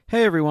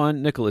Hey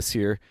everyone, Nicholas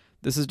here.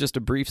 This is just a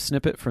brief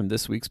snippet from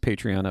this week's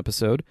Patreon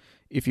episode.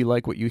 If you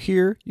like what you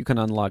hear, you can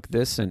unlock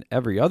this and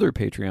every other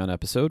Patreon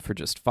episode for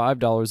just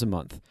 $5 a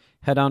month.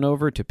 Head on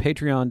over to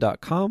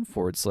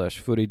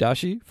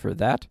patreon.com/furidashi for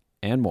that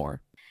and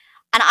more.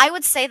 And I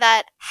would say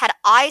that had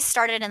I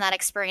started in that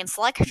experience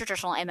like a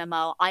traditional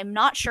MMO, I'm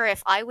not sure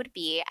if I would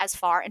be as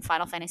far in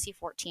Final Fantasy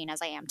XIV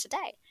as I am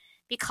today.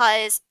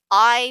 Because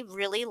I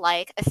really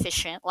like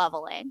efficient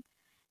leveling.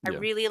 I Yeah,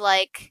 really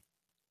like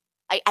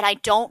and I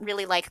don't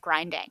really like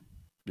grinding.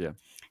 yeah.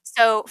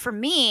 So for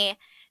me,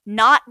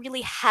 not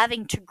really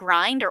having to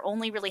grind or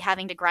only really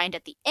having to grind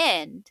at the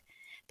end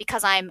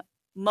because I'm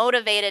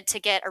motivated to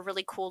get a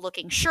really cool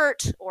looking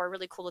shirt or a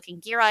really cool looking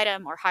gear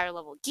item or higher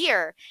level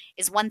gear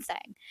is one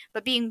thing.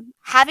 But being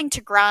having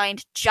to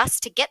grind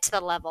just to get to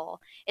the level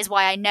is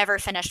why I never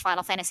finished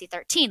Final Fantasy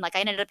 13. Like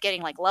I ended up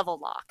getting like level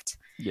locked.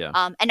 Yeah.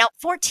 And now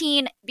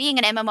 14 being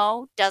an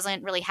MMO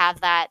doesn't really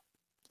have that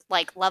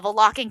like level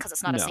locking because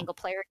it's not a No. single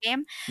player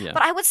game. Yeah.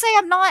 But I would say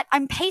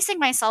I'm pacing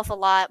myself a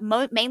lot,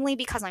 mainly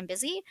because I'm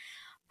busy.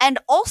 And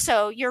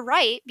also, you're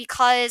right,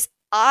 because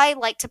I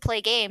like to play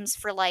games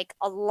for like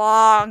a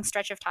long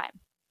stretch of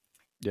time.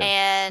 Yeah.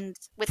 And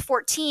with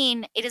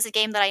 14, it is a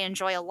game that I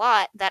enjoy a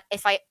lot that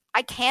if I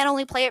can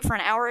only play it for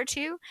an hour or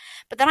two,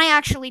 but then I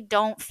actually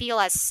don't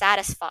feel as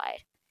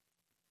satisfied.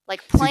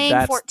 Like See,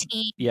 playing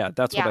 14, that's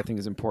what yeah. I think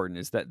is important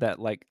is that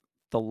like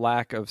the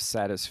lack of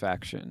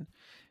satisfaction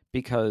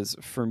because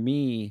for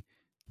me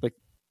like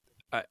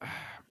I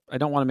I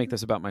don't want to make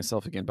this about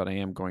myself again, but I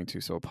am going to,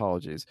 so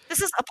apologies.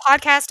 This is a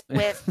podcast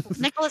with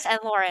Nicholas and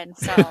Lauren,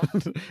 so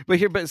But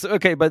here, but so,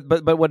 okay,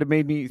 but what it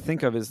made me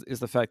think of is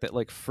the fact that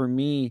like for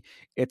me,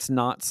 it's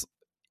not.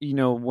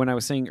 When I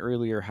was saying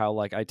earlier how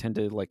like I tend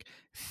to like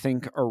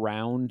think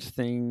around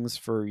things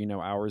for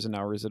hours and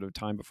hours at a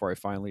time before I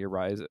finally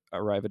arrive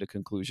at a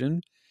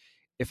conclusion.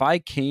 If I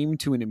came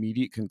to an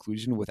immediate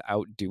conclusion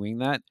without doing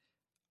that,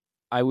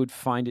 I would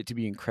find it to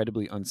be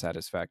incredibly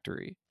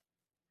unsatisfactory.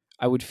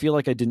 I would feel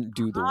like I didn't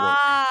do the work.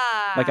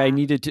 Like I ah.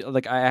 needed to,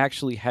 like I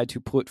actually had to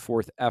put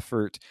forth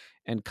effort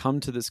and come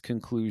to this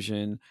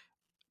conclusion,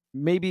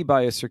 maybe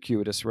by a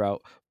circuitous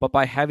route, but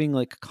by having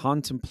like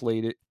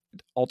contemplated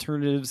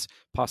alternatives,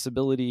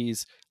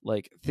 possibilities,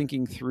 like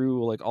thinking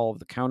through like all of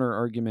the counter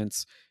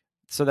arguments,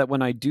 so that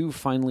when I do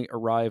finally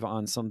arrive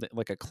on something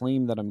like a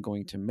claim that I'm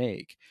going to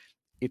make,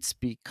 it's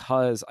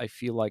because I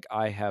feel like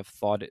I have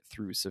thought it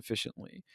through sufficiently.